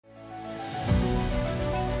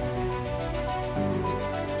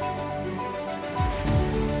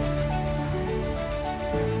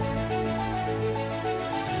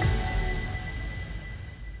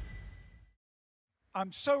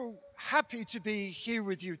I'm so happy to be here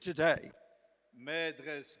with you today. მე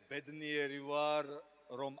დღეს ბედნიერი ვარ,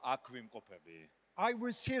 რომ აქ ვიმყოფები. I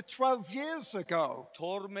was here 12 years ago.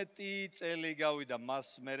 12 წელი გავიდა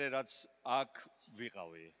მას მერე რაც აქ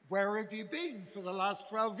ვიყავი. Where have you been for the last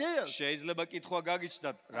 12 years? შეიძლება კითხვა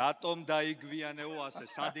გაგიჩნდათ, რატომ დაიგვიანეო ასე,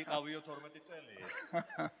 სად იყავიო 12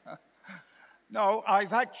 წელი? No,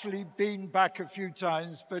 I've actually been back a few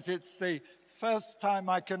times, but it's the first time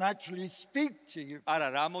I can actually speak to you. არა,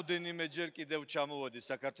 რამოდენიმეჯერ კიდევ ჩამოვედი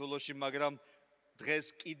საქართველოში, მაგრამ დღეს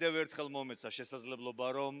კიდევ ერთხელ მომეცა შესაძლებლობა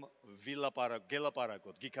რომ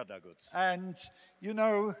გელაპარაკოთ, გიქადაგოთ. And you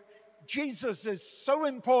know, Jesus is so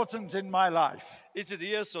important in my life. იცით,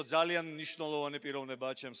 იესო ძალიან მნიშვნელოვანი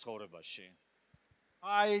პიროვნებაა ჩემს ცხოვრებაში.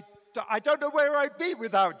 I don't know where I'd be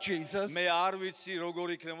without Jesus. მე არ ვიცი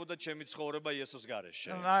როგორ იქნებოდა ჩემი ცხოვრება იესოს გარეშე.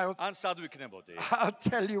 ან სად ვიქნებოდი? I'll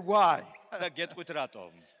tell you why. და გეტყვით რატომ.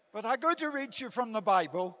 But I'm going to read you from the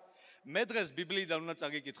Bible. მე დღეს ბიბლიიდან უნდა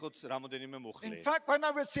წაგიკითხოთ რამოდენიმე In მუხლი. fact, when I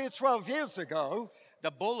was here 12 years ago, და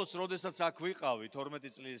ბოლოს, როდესაც აქ ვიყავი 12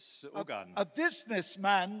 წლის უკან, a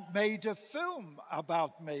businessman made a film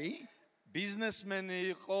about me.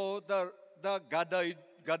 ბიზნესმენი იყო და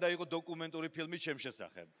გადაიღო დოკუმენტური ფილმი ჩემ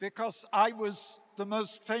შესახებ. Because I was the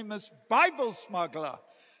most famous Bible smuggler.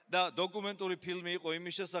 და დოკუმენტური ფილმი იყო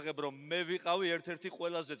იმის შესახებ, რომ მე ვიყავი ერთ-ერთი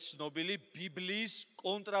ყველაზე ცნობილი ბიბლიის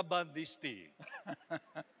კონტრაბანდისტი.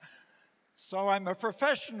 So I'm a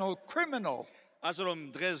professional criminal. ასე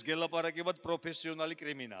რომ დღეს გელაპარაკებათ პროფესიონალი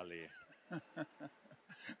კრიმინალი.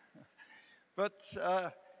 But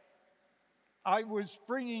I was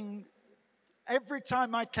bringing, every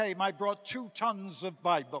time I came, I brought 2 tons of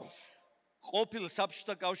Bibles. ყოფილ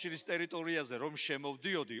საბჭოთა კავშირის ტერიტორიაზე რომ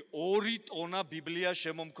შემოვდიოდი, 2 ტონა ბიბლია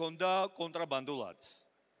შემომქონდა კონტრაბანდულად.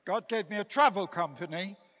 God gave me a travel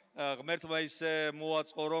company. ღმერთმა ისე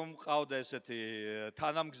მოაწყო, რომ ყავდა ესეთი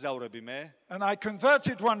თანამგზავრები მე And I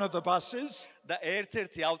converted one of the buses. და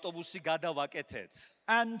ერთ-ერთი ავტობუსი გადავაკეთეთ.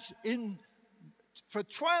 And for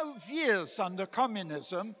 12 years under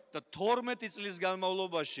communism, და 12 წლის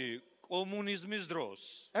განმავლობაში კომუნიზმის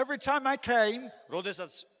დროს, every time I came,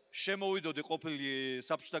 როდესაც შემოვიდოდი ყოფილი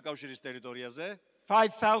საბჭოთა კავშირის ტერიტორიაზე,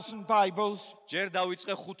 5,000 Bibles, ჯერ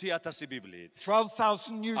დავიწყე 5,000 ბიბლიით.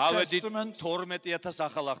 12,000 New ავედი Testaments, 12,000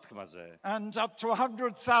 ახალ აღთქმაზე. and up to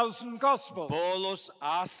 100,000 Gospels. ბოლოს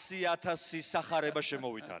 100,000 სახარება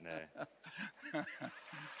შემოვიტანე.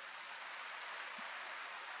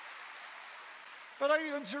 But I'm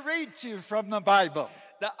going to read to you from the Bible.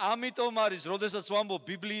 და ამიტომ არის, როდესაც ვამბობ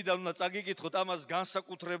ბიბლიიდან უნდა წაგიკითხოთ, ამას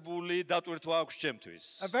განსაკუთრებული დატვირთვა აქვს ჩემთვის.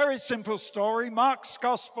 A very simple story, Mark's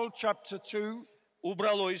Gospel, chapter 2.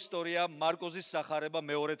 უბრალო ისტორია, მარკოზის სახარება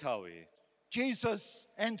მეორე თავი. Jesus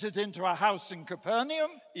entered into a house in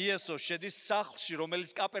Capernaum. იესო შედის სახლში,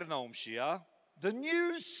 რომელიც კაპერნაუმშია. The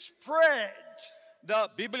news spread.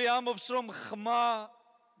 და ბიბლია ამბობს, რომ ხმა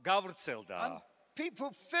გავრცელდა.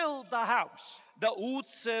 People filled the house. და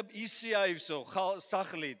უცებ ისე აივსო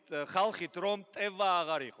ხალხით, რომ ტევა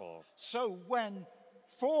აღარ იყო. So when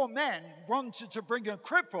 4 men wanted to bring a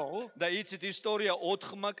cripple, და იცით, ისტორია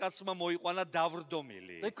 4 კაცმა მოიყვანა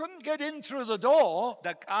დავრდომილი. they couldn't get in through the door.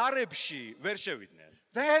 და კარებში ვერ შევიდნენ.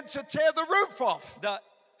 They had to tear the roof off. და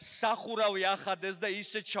სახურავი ახადეს და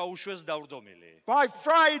ისე ჩაუშვეს დავრდომილი. By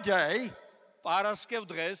Friday, პარასკევ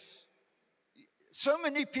დღეს so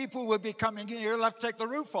many people would be coming in, you'll have to take the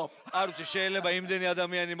roof off. არ ვიცი, შეიძლება იმდენი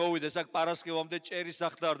ადამიანი მოვიდეს აქ პარასკევამდე ჭერის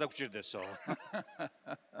ახლა არ დაგჭირდესო.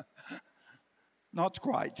 Not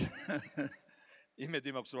quite.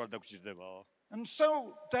 იმედი მაქვს რომ არ დაგჭირდებაო. And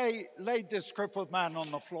so they laid this crippled man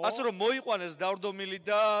on the floor. ასე რომ მოიყვანეს დავრდომილი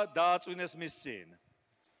და დააწვინეს მის წინ.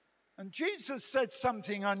 And Jesus said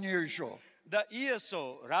something unusual. და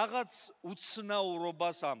იესო რაღაც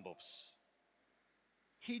უცნაურობას ამბობს.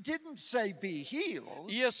 He didn't say be healed.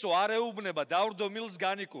 იესო არ ეუბნება დავრდომილს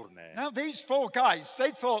განიკურნე. Now these 4 guys,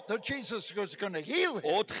 they thought that Jesus was going to heal him.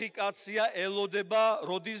 4 კაცია ელოდება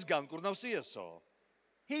როდის განკურნავს იესო.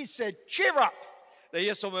 He said, cheer up. და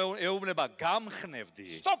იესო ეუბნება გამხნევდი.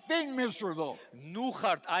 Stop being miserable. ნუ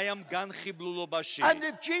ხართ აი ამ განხიბლულობაში. And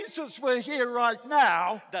if Jesus were here right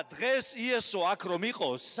now, და დღეს იესო აქ რომ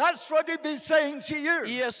იყოს, that's what he'd be saying to you.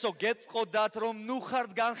 იესო გეტყოდათ რომ ნუ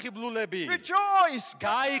ხართ განხიბლულები. Rejoice.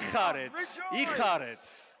 გაიხარეთ, იხარეთ.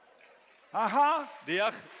 Uh-huh.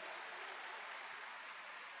 დიახ.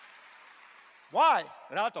 Why?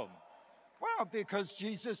 რატომ? Well, because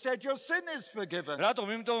Jesus said your sin is forgiven. რატომ?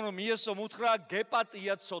 იმიტომ რომ იესო უთხრა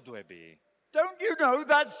გეპატია ცოდვები. Don't you know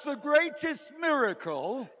that's the greatest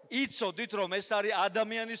miracle? იცოდით რომ ეს არის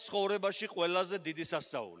ადამიანის ცხოვრებაში ყველაზე დიდი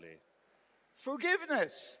სასწაული.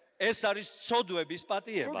 Forgiveness. ეს არის ცოდვების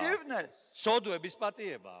პატიება. Forgiveness. ცოდვების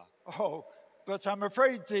პატიება. Oh, but I'm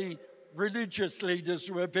afraid the religious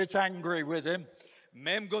leaders were a bit angry with him.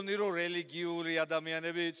 მე მგონი რომ რელიგიური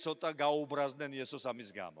ადამიანები ცოტა გაუბრაზდნენ იესოს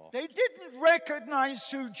ამის გამო. They didn't recognize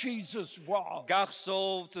who Jesus was.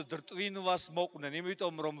 გახსოვთ დრტვინვას მოყვნენ,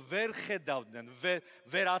 იმიტომ რომ ვერ ხედავდნენ,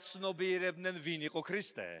 ვერ აცნობიერებდნენ ვინ იყო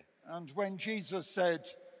ქრისტე. And when Jesus said,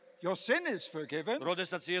 "Your sin is forgiven,"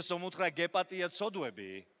 როდესაც იესომ უთხრა გეპატია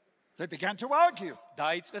ცოდვები, they began to argue.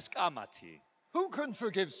 დაიწყეს კამათი. Who can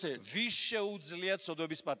forgive sin? ვის შეუძლია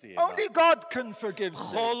ცოდვების პატიება? Only God can forgive sin.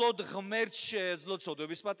 მხოლოდ ღმერთს შეეძლო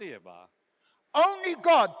ცოდვების პატიება. Only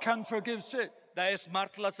God can forgive sin. და ეს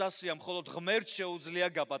მართლაც ასეა, მხოლოდ ღმერთს შეუძლია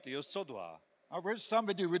გაპატიოს ცოდვა. I wish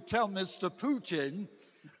somebody would tell Mr. Putin,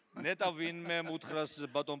 ნეტა ვინმე უთხრას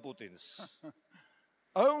ბატონ პუტინს,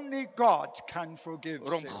 only God can forgive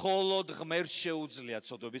რომ sin. მხოლოდ ღმერთს შეუძლია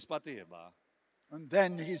ცოდვების პატიება. And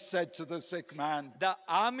then he said to the sick man, და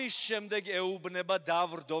ამის შემდეგ ეუბნება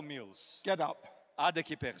დავრდომილს. "Get up,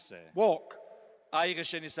 ადექი ფეხზე. walk." აიღე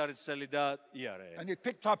შენი სარიცელი და იარე. And he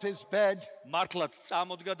picked up his bed მართლაც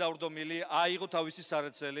წამოდგა დავრდომილი, აიღო თავისი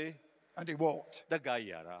სარიცელი and he walked. და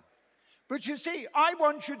გაიარა. But you see, I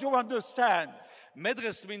want you to understand მე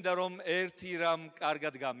დღეს მინდა რომ ერთი რამ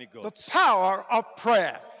კარგად the გამიგოთ. power of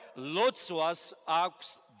prayer, ლოცვას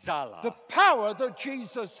აქვს ძალა. the power that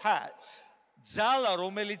Jesus has. ძალა,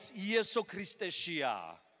 რომელიც იესო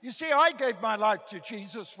ქრისტეშია. You see, I gave my life to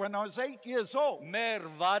Jesus when I was 8 years old. მე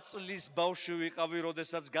 8 წლის ბავშვი ვიყავი,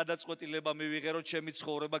 როდესაც გადაწყვეტილება მივიღე, რომ ჩემი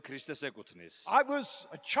ცხოვრება ქრისტეს ეკუთვნის. I was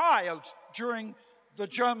a child during the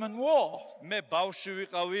German War. მე ბავშვი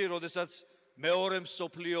ვიყავი, როდესაც მეორე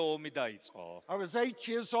მსოფლიო ომი დაიწყო. I was 8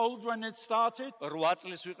 years old when it started, 8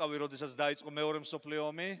 წლის ვიყავი, როდესაც დაიწყო მეორე მსოფლიო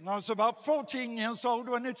ომი. and I was about 14 years old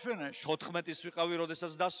when it finished. 14 ვიყავი,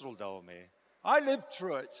 როდესაც დასრულდა ომი. I lived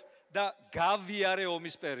through it. და გავიარე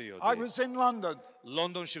ომის I პერიოდი. was in London,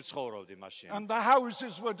 ლონდონში ვცხოვრობდი მაშინ. and the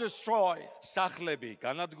houses were destroyed. სახლები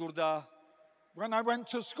განადგურდა. When I went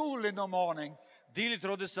to school in the morning, დილით,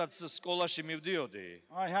 როდესაც სკოლაში მივდიოდი,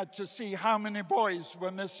 I had to see how many boys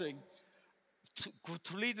were missing.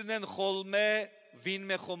 გვთვლიდნენ ხოლმე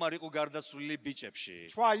ვინმე ხომ არ იყო გარდაცვლილი ბიჭებში.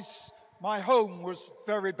 Twice my home was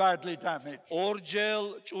very badly damaged.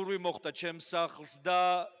 ორჯერ ჭურვი მოხდა ჩემს სახლს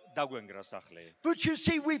და დაგვენგრა სახლი. But you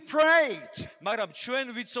see, we prayed. მაგრამ ჩვენ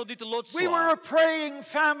ვიცოდით We were ლოცვა. a praying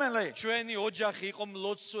family. ჩვენი ოჯახი იყო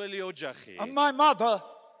მლოცველი ოჯახი. And my mother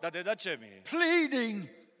და დედაჩემი, pleading,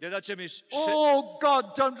 დედაჩემი "Oh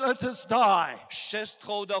God, don't let us die."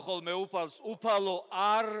 შესთხოვდა ხოლმე უფალს, უფალო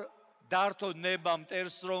არ დართო ნება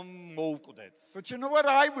მტერს რომ მოუკვდეთ. But you know what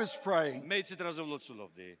I was praying? მე იცით რაზე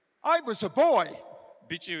ვლოცულობდი? I was a boy.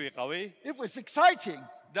 ბიჭი ვიყავი It was exciting.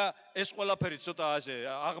 და ეს ყველაფერი ცოტა ასე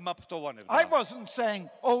I აღმაფრთოვანებდა. wasn't saying,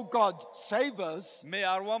 "Oh God, save us." მე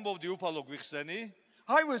არ ვამბობდი უფალო გვიხსენი,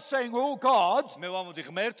 I was saying, "Oh God, მე ვამბობდი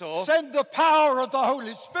ღმერთო, send the power of the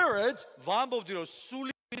Holy Spirit. ვამბობდი რომ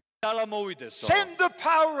სული ძალა მოვიდესო. Send the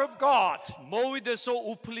power of God." მოვიდესო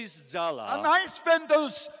უფლის ძალა. And I spent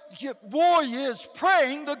those war years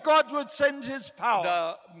praying that God would send his power.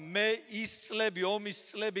 და მე ის წლები,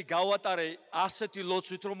 ომის წლები გავატარე ასეთი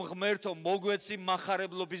ლოცვით, რომ ღმერთო მოგვეცი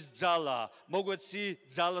მახარებლობის ძალა, მოგვეცი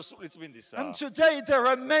ძალა სული წმინდისა. And today there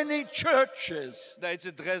are many churches. და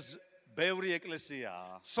იცი დღეს ბევრი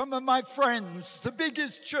ეკლესიაა. Some of my friends, the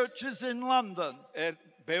biggest churches in London,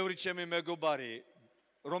 ბევრი ჩემი მეგობარი,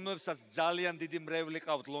 რომელსაც ძალიან დიდი მრევლი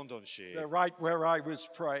ყავთ ლონდონში. they're right where I was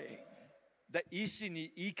praying. და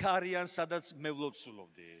ისინი იქ არიან, სადაც მე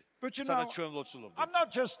ვლოცულობდი. But you know, სადაც ჩვენ ვლოცულობდით. I'm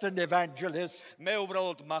not just an evangelist. მე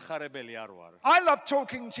უბრალოდ მახარებელი არ ვარ. I love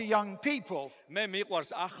talking to young people მე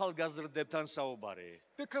მიყვარს ახალგაზრდებთან საუბარი.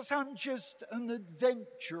 because I'm just an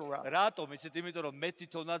adventurer. რატომ? იცით, იმიტომ რომ მე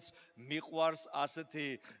თვითონაც მიყვარს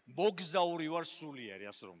ასეთი მოგზაური ვარ სულიერი,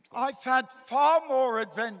 ასე რომ თქვა. I've had far more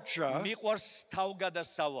adventure მიყვარს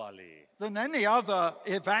თავგადასავალი. than any other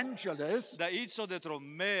evangelist. და იცოდეთ რომ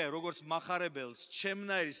მე როგორც მახარებელს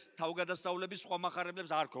ჩემნაირის თავგადასავლების სხვა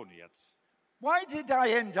მახარებლებს არ ქონიათ. Why did I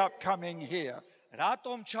end up coming here?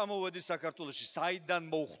 რატომ ჩამოვედი საქართველოში? საიდან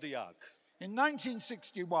მოვხვდი აქ? In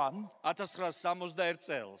 1961, 1961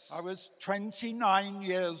 წელს I was 29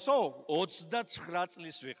 years old. 29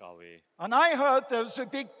 წლის ვიყავი. And I heard there was a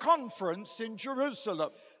big conference in Jerusalem.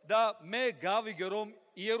 და მე გავიგე რომ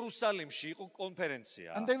იერუსალიმში იყო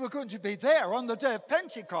კონფერენცია. And they were going to be there on the day of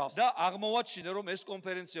Pentecost. და აღმოვაჩინე რომ ეს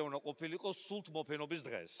კონფერენცია უნდა ყოფილიყო სულთმოფენობის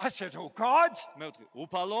დღეს. I said, "Oh God, მე ვთქვი,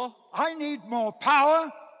 უფალო, I need more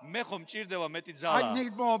power. მე ხომ მჭირდება მეტი I ძალა.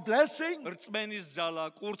 need more blessing. რწმენის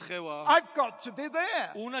ძალა, კურთხევა. I've got to be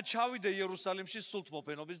there. უნდა ჩავიდე იერუსალიმში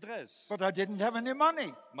სულთმოფენობის დღეს. But I didn't have any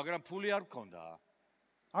money. მაგრამ ფული არ მქონდა.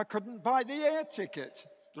 I couldn't buy the air ticket.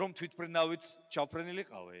 რომ თვითმფრინავით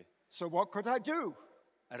ჩავფრენილიყავი. So what could I do?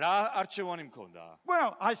 რა არჩევანი მქონდა?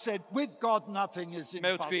 Well, I said, with God nothing is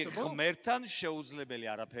მე ვთქვი, impossible. ღმერთთან შეუძლებელი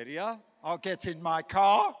არაფერია. I'll get in my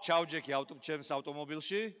car ჩავჯექი ჩემს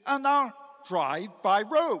ავტომობილში and I'll drive by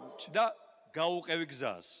road. და გაუყევი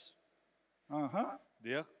გზას. Uh-huh.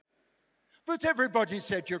 დიახ. But everybody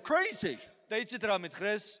said, you're crazy. და იცით რა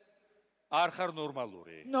მითხრეს? არ ხარ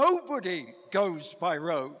ნორმალური. Nobody goes by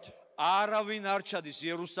road. არავინ არ ჩადის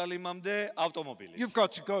იერუსალიმამდე ავტომობილით. You've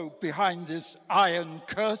got to go behind this iron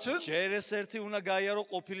curtain. ჯერ ეს ერთი უნდა გაიარო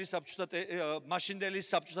ყოფილი საბჭოთა მაშინდელი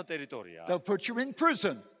საბჭოთა ტერიტორია. They'll put you in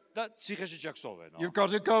prison. და ციხეში ჩაგსოვენო. You've got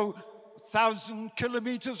to go 1,000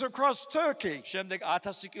 kilometers across Turkey. შემდეგ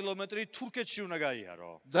 1000 კილომეტრი თურქეთში უნდა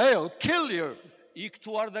გაიარო. They'll kill you. იქ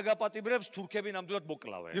თუ არ დაგაპატიმრებს თურქები ნამდვილად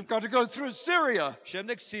მოკლავენ. You've got to go through Syria.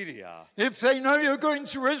 შემდეგ სირია. If they know you're going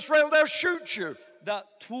to Israel, they'll shoot you. და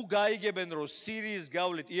თუ გაიგებენ რომ სირიის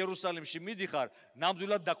გავლით იერუსალიმში მიდიხარ,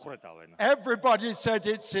 ნამდვილად დაგხრეტავენ. Everybody said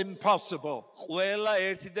it's impossible. ყველა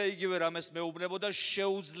ერთი და იგივე რამეს მეუბნებოდა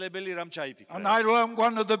შეუძლებელი რამ ჩაიფიქრა. And I learned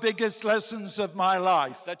one of the biggest lessons of my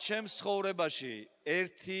life. და ჩემს ცხოვრებაში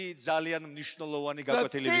ერთი ძალიან მნიშვნელოვანი The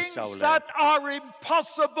გაკვეთილი things ვისწავლე. that are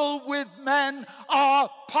impossible with men are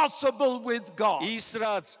possible with God. ის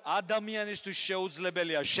რაც ადამიანისთვის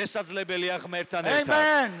შეუძლებელია, შესაძლებელია ღმერთთან ერთად.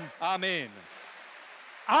 Amen. ამენ.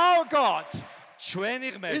 Our God ჩვენი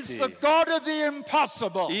is ღმერთი the God of the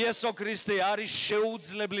impossible. იესო ქრისტე არის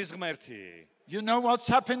შეუძლებლის ღმერთი. You know what's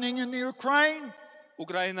happening in the Ukraine?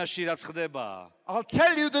 უკრაინაში რაც ხდება, I'll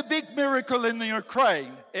tell you the big miracle in the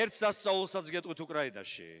Ukraine. ერთ სასწაულსაც გეტყვით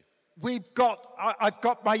უკრაინაში. I've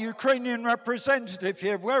got my Ukrainian representative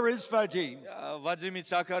here. Where is Vadim? ვაძიმიც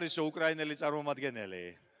აქ არისო უკრაინელი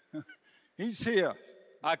წარმომადგენელი. He's here.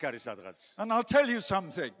 აქ არის სადღაც. And I'll tell you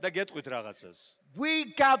something. და გეტყვით რაღაცას. We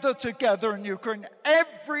gather together in Ukraine,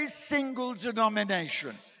 every single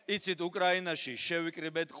denomination. იცით უკრაინაში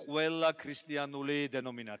შევიკრიბეთ ყველა ქრისტიანული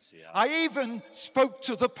დენომინაცია. I even spoke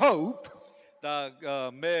to the Pope. და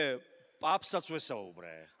მე პაპსაც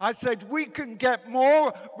ვესაუბრე. I said, we can get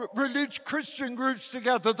more religious Christian groups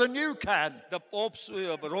together than you can. და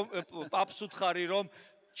პაპს უთხარი რომ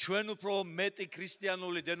ჩვენ უფრო მეტი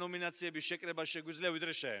ქრისტიანული დენომინაციების შეკრება შეგვიძლია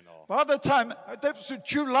ვიდრე შეენო. By the time, that was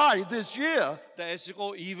July this year, და ეს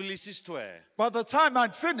იყო ივლისის თვე. by the time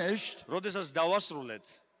I'd finished, როდესაც დავასრულეთ,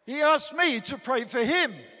 he asked me to pray for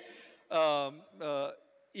him.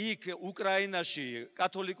 იქ უკრაინაში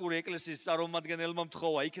კათოლიკური ეკლესიის წარმომადგენელმა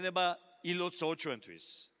მთხოვა, იქნება ილოცო ჩვენთვის.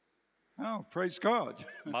 Oh, praise God.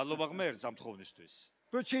 მადლობა ღმერთს ამ თხოვნისთვის.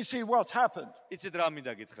 But you see what happened. იცით რა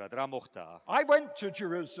მინდა გითხრათ, რა მოხდა? I went to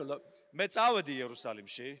Jerusalem. მე წავედი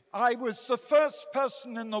იერუსალიმში I was the first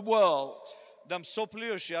person in the world და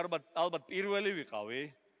მსოფლიოში ალბათ პირველი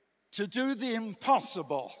ვიყავი, to do the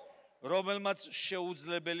impossible რომელმაც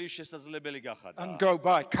შეუძლებელი შესაძლებელი გახადა. and go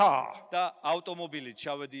by car. და ავტომობილით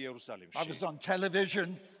ჩავედი I იერუსალიმში. was on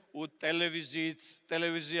television.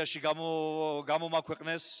 ტელევიზიაში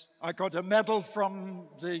გამომაქვეყნეს. I got a medal from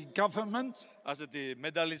the government. ასეთი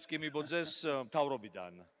მედალიც კი მიბოძეს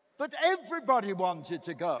მთავრობიდან. But everybody wanted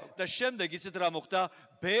to go. და შემდეგ იცით რა მოხდა?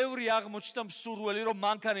 ბევრი აღმოჩნდა მსურველი რომ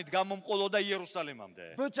მანქანით გამომყოლოდა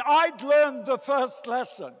იერუსალიმამდე. But I'd learned the first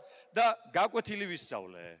lesson. და გაკვეთილი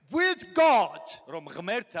ვისწავლე, With God, რომ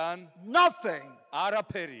ღმერთთან nothing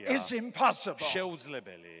არაფერია is impossible.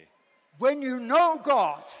 შეუძლებელი. When you know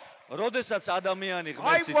God, როდესაც ადამიანი I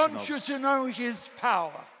ღმერთს want you იცნობს, to know His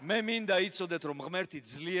power. მე მინდა იცოდეთ რომ ღმერთი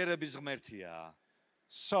ძლიერების ღმერთია.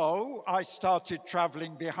 So I started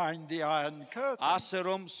traveling behind the Iron Curtain. ასე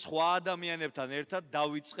რომ სხვა ადამიანებთან ერთად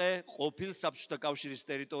დავიწყე ყოფილ საბჭოთა კავშირის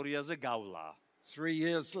ტერიტორიაზე გავლა. 3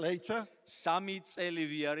 years later, 3 წელი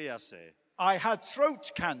ვიარე ასე. I had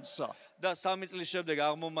throat cancer. და 3 წლის შემდეგ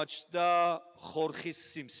აღმომაჩნდა ხორხის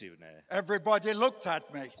სიმსივნე. Everybody looked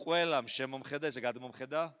at me. ყველამ შემომხედა, ესე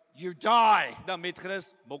გადმომხედა You die. და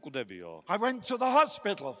მითხრეს მოკვდებიო. I went to the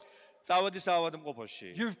hospital. წავედი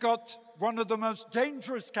საავადმყოფოში. You've got one of the most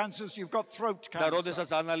dangerous cancers. You've got throat და cancer. როდესაც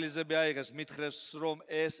ანალიზები აიღეს, მითხრეს რომ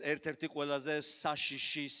ეს ერთ-ერთი ყველაზე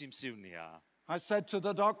საშიში სიმსივნეა. I said to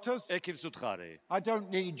the doctors, ექიმს უთხარი, I don't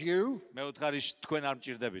need you. მე უთხარი თქვენ არ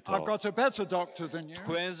მჭირდებითო. I've got a better doctor than you.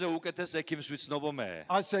 თქვენზე უკეთეს ექიმს ვიცნობო მე.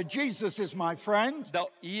 I said, Jesus is my friend. და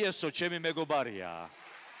იესო ჩემი მეგობარია.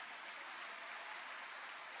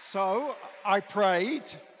 So I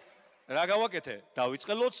prayed. რა გავაკეთე?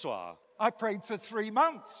 დავიწყე ლოცვა. I prayed for 3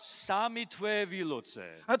 months. 3 თვე ვილოცე.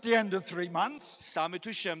 At the end of 3 months, 3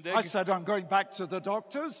 თვის შემდეგ I said, I'm going back to the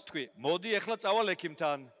doctors, თქვი, მოდი ახლა წავალ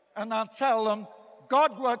ექიმთან and I'll tell them,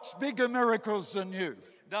 God works bigger miracles than you.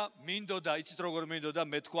 და მინდოდა, იცით როგორ მინდოდა,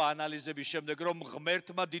 მე თქვა ანალიზების შემდეგ, რომ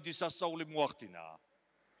ღმერთმა დიდი სასწაული მოახდინა.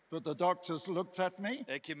 But the doctors looked at me.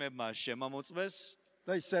 ექიმებმა შემამოწმეს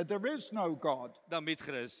They said, there is no God. და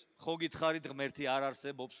მითხრეს, ხო გითხარით ღმერთი არ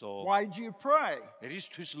არსებობსო? Why do you pray?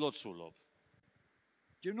 რისთვის ლოცულობ?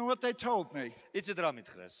 Do you know what they told me? იცით რა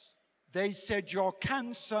მითხრეს? They said, your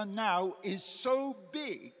cancer now is so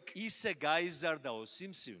big, ისე გაიზარდაო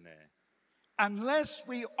სიმსივნე. unless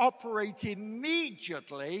we operate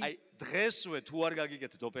immediately, აი დღესვე თუ არ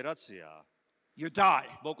გაგიკეთეთ ოპერაცია, you die.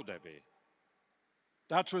 მოკვდები.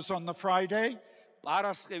 That was on the Friday.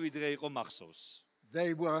 პარასკევი დღე იყო მახსოვს.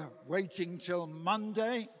 They were waiting till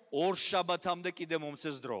Monday. ორ შაბათამდე კიდე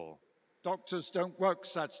მომწეს დრო. Doctors don't work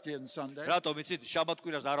Saturday and Sunday. რატომ იცით,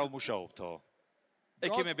 შაბათ-კვირას არ ვმუშაობთო?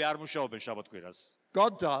 ექიმები არ მუშაობენ შაბათ-კვირას.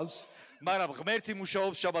 God does. მაგრამ ღმერთი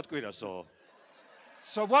მუშაობს შაბათ-კვირასო.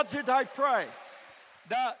 So what did I pray?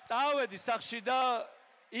 და წავედი სახში და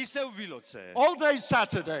ისევ ვილოცე. All day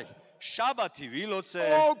Saturday. შაბათი ვილოცე.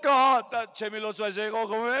 Oh God, და ჩემი ლოცვაზე იყო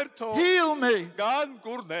ღმერთო. heal me.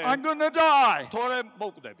 განკურნე. I'm going to die. თორე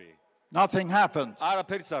მოკვდები. Nothing happened.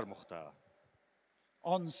 არაფერიც არ მოხდა.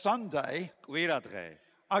 On Sunday, კვირა დღე.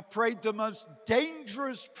 I prayed the most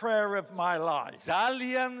dangerous prayer of my life.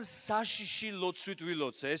 ძალიან საშიში ლოცვით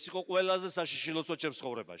ვილოცე. ეს იყო ყველაზე საშიში ლოცვა ჩემს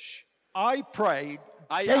ცხოვრებაში. I prayed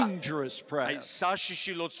dangerous აი prayer.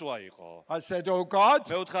 საშიში ლოცვა იყო. I said, oh God,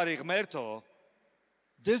 მე ვთხარი ღმერთო,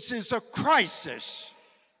 this is a crisis.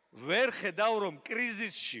 ვერ ხედავ რომ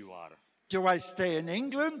კრიზისში ვარ. Do I stay in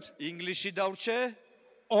England ინგლისში დავრჩე?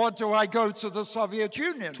 or do I go to the Soviet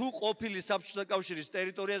Union? თუ ყოფილი საბჭოთა კავშირის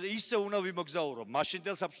ტერიტორიაზე ისე უნდა ვიმოგზაურო,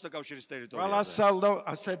 მაშინდელ საბჭოთა კავშირის Well, I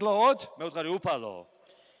ტერიტორიაზე. said, Lord, მე ვთხარი უფალო,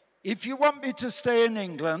 if you want me to stay in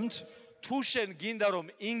England, თუ შენ გინდა რომ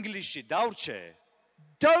ინგლისში დავრჩე,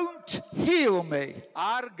 don't heal me.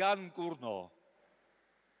 არ განკურნო.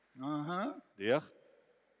 დიახ.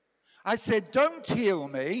 I said, don't heal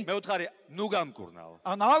me, მე ვთხარი, ნუ გამკურნაო.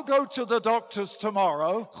 and I'll go to the doctors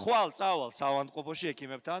tomorrow, ხვალ წავალ სავანტყოფოში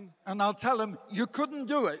ექიმებთან and I'll tell them, you couldn't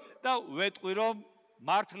do it. და ვეტყვი რომ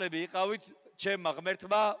მართლები იყავით, ჩემმა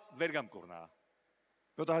ღმერთმა ვერ გამკურნა.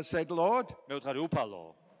 But I said, Lord, მე ვთხარი,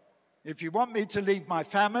 უფალო, if you want me to leave my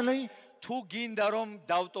family, თუ გინდა რომ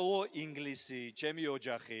დავტოვო ინგლისი, ჩემი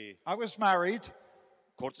ოჯახი, I was married,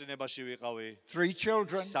 ქორწინებაში ვიყავი, 3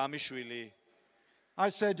 children. 3 შვილი, I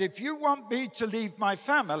said, if you want me to leave my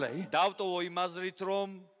family, დავტოვო იმაზრით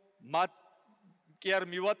რომ მათ კი არ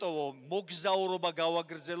მივატოვო, მოგზაურობა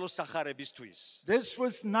გავაგრძელო სახარებისთვის. this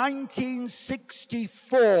was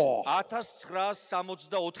 1964.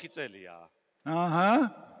 1964 წელია.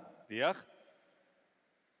 დიახ.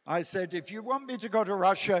 I said, if you want me to go to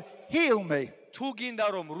Russia, heal me. თუ გინდა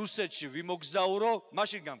რომ რუსეთში ვიმოგზაურო,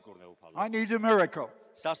 მაშინ გამკურნე უფალო. I need a miracle.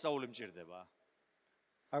 სასწაული მჭირდება.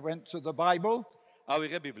 I went to the Bible,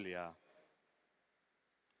 ავიღე ბიბლია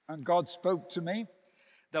and God spoke to me.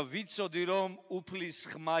 და ვიცოდი რომ უფლის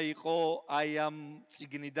ხმა იყო აი ამ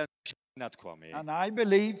წიგნიდან შენათქვამი. And I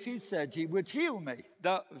believe he said he would heal me.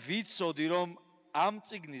 და ვიცოდი რომ ამ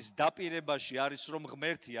წიგნის დაპირებაში არის რომ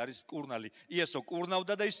ღმერთი არის მკურნალი. იესო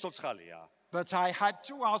კურნავდა და ის ცოცხალია. But I had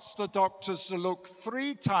to ask the doctors to look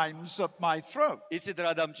 3 times at my throat. იცით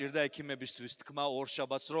რა დამჭირდა ექიმებისთვის თქმა ორ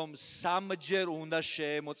შაბათს რომ 3ჯერ უნდა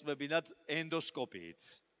შეემოწმებინათ ენდოსკოპიით.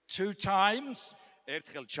 2 times,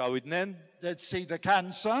 ერთხელ ჩავიდნენ, they'd see the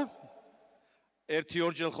cancer.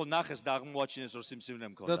 1-2 ხო ნახეს და აღმოაჩინეს რომ სიმსივნე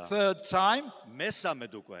The მქონდა. 3rd time,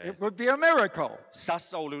 მესამედ უკვე it would be a miracle.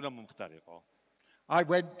 სასწაული უნდა მომხდარიყო. I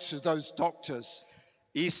went to those doctors.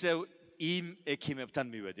 ისევ იმ ექიმებთან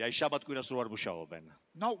მივედი. აი შაბათ-კვირას რო არ მუშაობენ.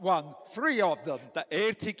 Not 1, 3 of them. და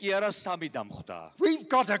ერთი კი არა 3 დამხვდა. We've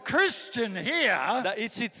got a Christian here. და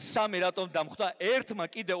იცით 3 რატომ დამხვდა? ერთმა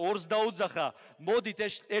კიდე 2-ს დაუძახა. მოდით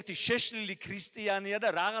ერთი შეშლილი ქრისტიანია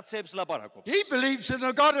და რაღაცებს ლაპარაკობს. He believes in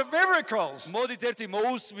a God of miracles. მოდით ერთი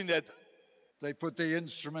მოусმინეთ. They put the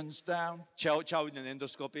instruments down. ჩავიდნენ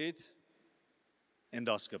ენდოსკოპიით.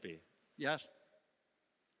 ენდოსკოპი. Yes.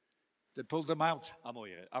 They pulled them out.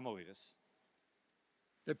 ამოვიღეს.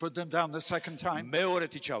 They put them down the second time.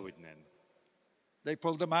 მეორეთი ჩავიდნენ. They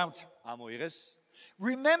pulled them out. ამოვიღეს.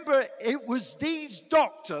 Remember, it was these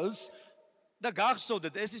doctors და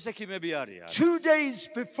გახსოვდეთ, ეს ის ექიმები არიან. 2 days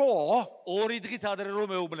before. 2 დღით ადრე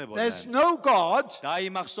რომ მეუბნებოდნენ. There's no God.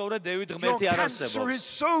 დაიმახსოვრე დევიდ Your ღმერთი არ cancer is არსებობს.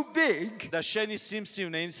 so big. და შენი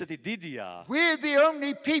სიმსივნე ისეთი დიდია. We're the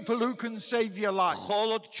only people who can save your life.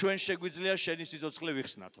 მხოლოდ ჩვენ შეგვიძლია შენი სიცოცხლე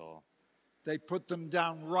ვიხსნათო. They put them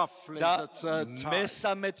down roughly და the third time.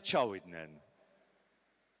 მესამედ ჩავიდნენ.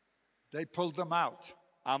 They pulled them out.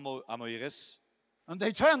 ამოიღეს, And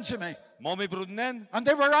they turned to me. მომიბრუნდნენ And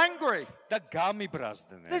they were angry. და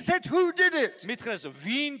გამიბრაზდნენ. They said, who did it? მითხრეს,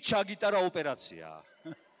 ვინ ჩაგიტარა ოპერაცია?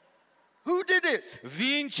 Who did it?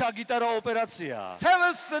 ვინ ჩაგიტარა ოპერაცია? Tell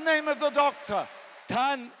us the name of the doctor.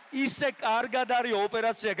 თან ისე კარგად არის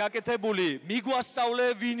ოპერაცია გაკეთებული,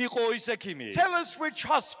 მიგვასწავლე ვინ იყო ის ექიმი. Tell us which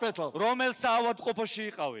hospital. რომელ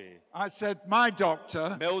საავადმყოფოში იყავი? I said, my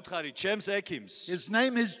doctor, მე უთხარი, ჩემს ექიმს. his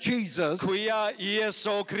name is Jesus, ქვია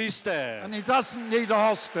იესო ქრისტე. and he doesn't need a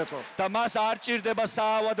hospital. და მას არ ჭირდება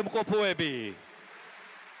საავადმყოფოები.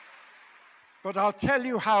 But I'll tell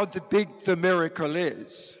you how big the miracle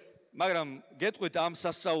is. მაგრამ გეტყვით ამ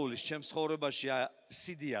სასაულის ჩემს ცხოვრებაში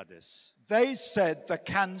სიდიადეს. They said the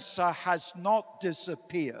cancer has not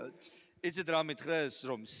disappeared. იცით რა მითხრეს,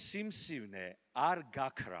 რომ სიმსივნე არ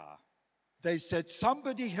გაქრა. They said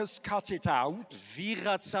somebody has cut it out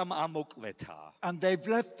ვიღაცამ ამოკვეთა. and they've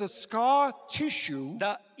left the scar tissue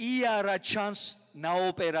და იარა ჩანს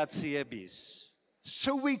ნაოპერაციების.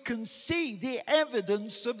 so we can see the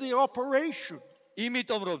evidence of the operation.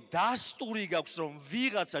 იმიტომ რომ დასტური გაქვს რომ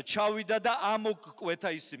ვიღაცა ჩავიდა და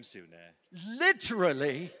ამოკვეთა ის სიმსივნე.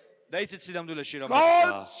 Literally, და იცით სინამდვილეში რა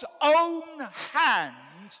მოხდა? God's own hand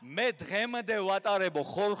მე დღემდე ვატარებო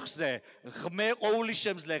ხორხზე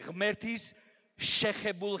ყოვლისშემძლე ღმერთის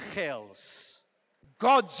შეხებულ ხელს.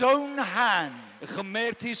 God's own hand.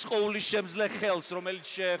 ღმერთის ყოვლისშემძლე ხელს, რომელიც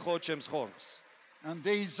შეეხო ჩემს ხორხს. And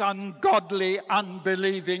these ungodly,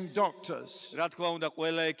 unbelieving doctors, რა თქმა უნდა,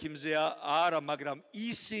 ყველა ექიმზე არა, მაგრამ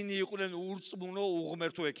ისინი იყვნენ ურწმუნო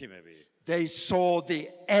უღმერთო ექიმები. they saw the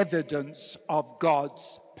evidence of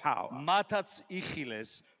God's power. მათაც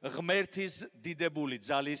იხილეს ღმერთის დიდებული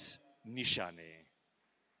ძალის ნიშანი.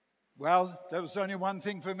 Well, there was only one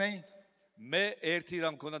thing for me. მე ერთი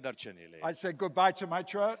რამ მქონდა დარჩენილი. I said goodbye to my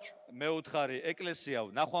church. მე უთხარი ეკლესიავ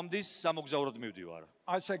ნახვამდის სამოგზაუროდ მივდივარ.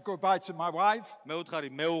 I said goodbye to my wife. მე უთხარი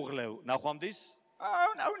მეუღლევ ნახვამდის.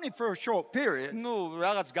 Only for a short period. ნუ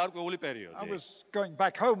რაღაც გარკვეული I პერიოდი. was going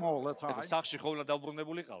back home all the time. ეხლა სახში ხოვნა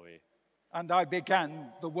დავბრუნებულიყავი And I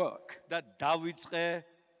began the work. და დავიწყე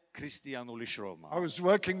ქრისტიანული შრომა. I was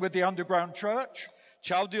working with the underground church.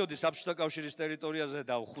 ჩავდიოდი საბჭოთა კავშირის ტერიტორიაზე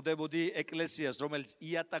და ვხვდებოდი ეკლესიას, რომელიც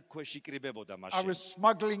იატაკ ქვეშ იკრიბებოდა I მაშინ. was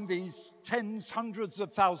smuggling these tens, hundreds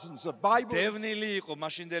of thousands of Bibles. დევნილი იყო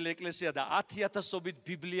მაშინდელი ეკლესია და 10,000-ობით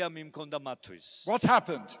ბიბლია მიმქონდა მათთვის. What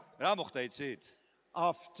happened? რა მოხდა იცით?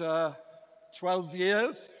 After 12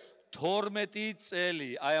 years, 12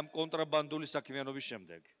 წელი აი ამ კონტრაბანდული საქმიანობის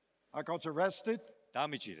შემდეგ I got arrested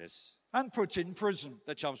დამიჭირეს and put in prison.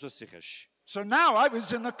 და ჩამსვეს ციხეში. So now I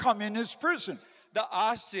was in a communist prison. და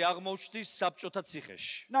ასე აღმოჩნდი საბჭოთა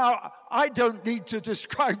ციხეში. Now, I don't need to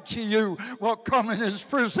describe to you what communist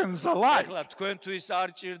prisons are like. ეხლა თქვენთვის არ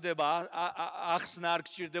ჭირდება ახსნა არ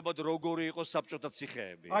გჭირდებათ როგორი იყო საბჭოთა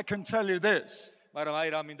ციხეები. I can tell you this. მაგრამ აი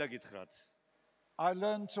რა მინდა გითხრათ. I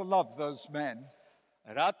learned to love those men.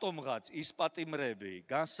 რატომღაც ის პატიმრები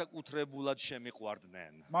განსაკუთრებულად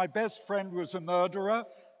შემიყვარდნენ. My best friend was a murderer.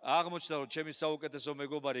 აღმოჩნდა რომ ჩემი საუკეთესო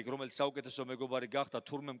მეგობარი, რომელიც საუკეთესო მეგობარი გახდა,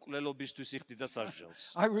 თურმე მკვლელობისთვის იხდიდა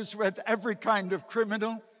სასჯელს. I was with every kind of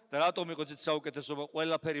criminal, და რატომ იყო ცით საუკეთესო,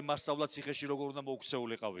 ყველაფერი მასწავლა ციხეში როგორ უნდა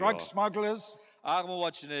მოუქცეულიყავიო. drug smugglers.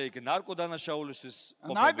 აღმოვაჩინე იქ ნარკოდანაშაულისთვის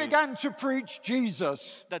And I ყოფილი began to preach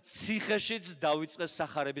Jesus. და ციხეშიც დავიწყე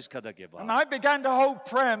სახარების გადაგება. And I began to hold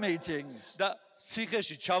prayer meetings. და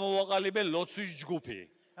ციხეში ჩამოვაყალიბე ლოცვის ჯგუფი.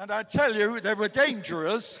 And I tell you, they were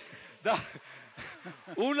dangerous. და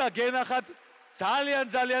უნდა გენახათ ძალიან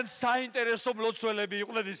საინტერესო მლოცველები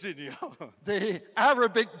იყვნენ ისინიო. The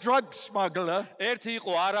Arabic drug smuggler, ერთი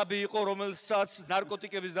იყო არაბი იყო, რომელსაც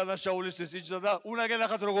ნარკოტიკების დანაშაულისთვის იჯდა და უნდა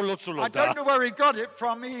გენახათ როგორ I ლოცულობდა. don't know where he got it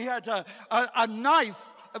from. He had a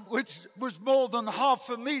knife which was more than half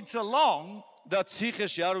a meter long. და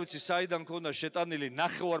ციხეში არ ვიცი საიდან ქონდა შეტანილი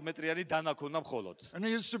 9 მეტრიანი დანა ქონდა მხოლოდ. And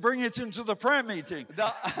he used to bring it into the prayer meeting.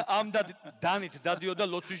 და ამ დანით დადიოდა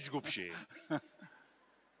ლოცვის ჯგუფში.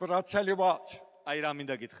 But I'll tell you what, აი რა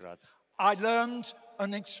მინდა გითხრათ. I learned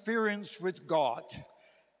an experience with God.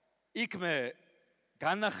 იქ მე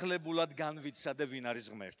განახლებულად განვიცადე ვინ არის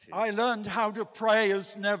ღმერთი. I learned how to pray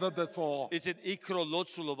as never before. იცით, იქ რო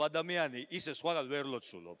ლოცულობ ადამიანი, ისე სხვაგან ვერ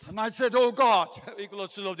ლოცულობ. And I said, oh God, იქ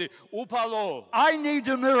ლოცულობდი, უფალო, I need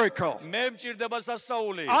a miracle. მე მჭირდება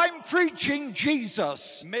სასაული. I'm preaching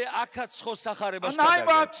Jesus. მე აქაც ხო სახარებას And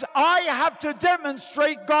გადაგებ. I have to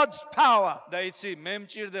demonstrate God's power. და იცი, მე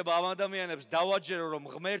მჭირდება ამ ადამიანებს დავაჯერო, რომ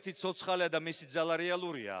ღმერთი ცოცხალია და მისი ძალა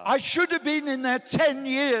რეალურია. I should have been in there 10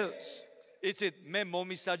 years. იცით, მე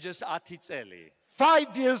მომისაჯეს 10 წელი.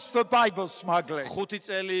 5 years for Bible smuggling. 5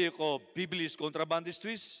 წელი იყო ბიბლიის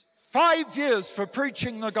კონტრაბანდისტვის, 5 years for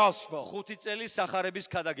preaching the gospel. 5 წელი სახარების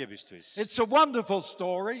ქადაგებისთვის. It's a wonderful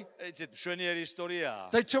story. ეცეთ მშვენიერი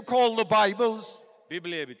ისტორიაა. They took all the Bibles.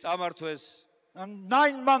 ბიბლიები წამართვეს. And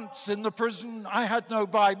 9 months in the prison, I had no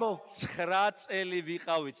Bible. 9 წელი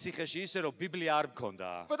ვიყავით ციხეში ისე რომ ბიბლია არ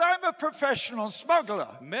მქონდა. But I'm a professional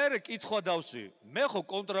smuggler. მე კითხვა დავსვი, მე ხო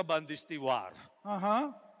კონტრაბანდისტი ვარ.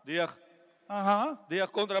 დიახ.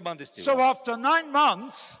 დიახ, კონტრაბანდისტი So ვარ. after 9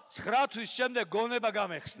 months, 9 თვის შემდეგ გონება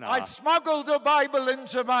გამეხსნა. I smuggled a Bible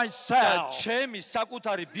into my cell. ჩემი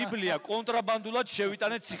საკუთარი ბიბლია კონტრაბანდულად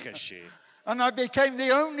შევიტანე ციხეში. And I became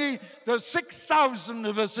the 6,000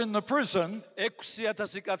 of us in the prison.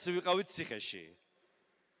 6,000 კაცი ვიყავით ციხეში.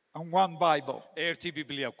 And one Bible. ერთი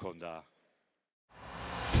ბიბლია გქონდა.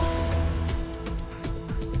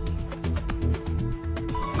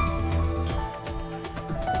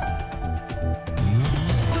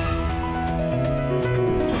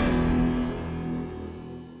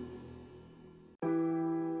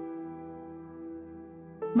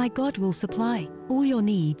 My God will supply all your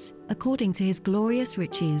needs according to his glorious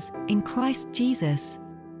riches in Christ Jesus.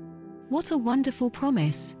 What a wonderful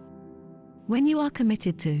promise! When you are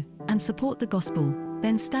committed to and support the gospel,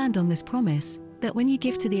 then stand on this promise that when you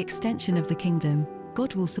give to the extension of the kingdom,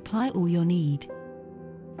 God will supply all your need.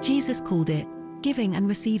 Jesus called it giving and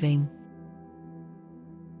receiving.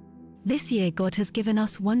 This year God has given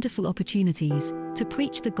us wonderful opportunities to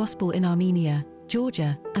preach the gospel in Armenia,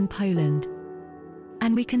 Georgia, and Poland.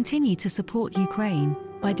 And we continue to support Ukraine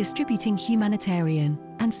by distributing humanitarian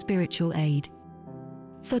and spiritual aid.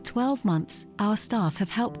 For 12 months, our staff have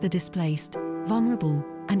helped the displaced, vulnerable,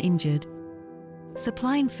 and injured,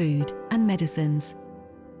 supplying food and medicines.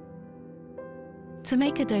 To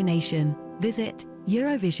make a donation, visit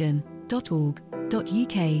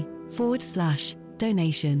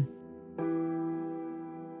eurovision.org.uk/donation.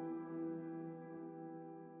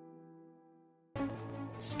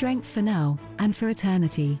 Strength for now and for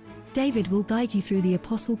eternity. David will guide you through the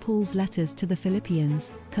Apostle Paul's letters to the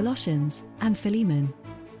Philippians, Colossians, and Philemon.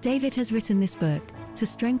 David has written this book to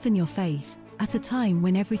strengthen your faith at a time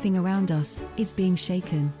when everything around us is being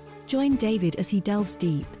shaken. Join David as he delves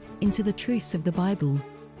deep into the truths of the Bible.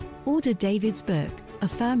 Order David's book, A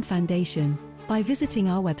Firm Foundation, by visiting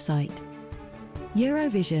our website,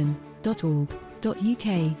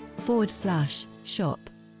 eurovision.org.uk/shop.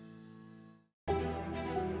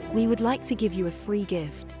 We would like to give you a free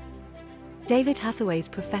gift. David Hathaway's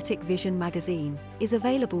Prophetic Vision magazine is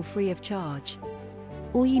available free of charge.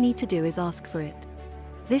 All you need to do is ask for it.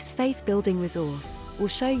 This faith-building resource will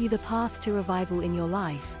show you the path to revival in your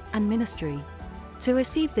life and ministry. To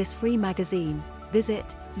receive this free magazine, visit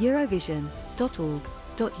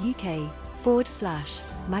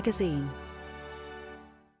eurovision.org.uk/magazine.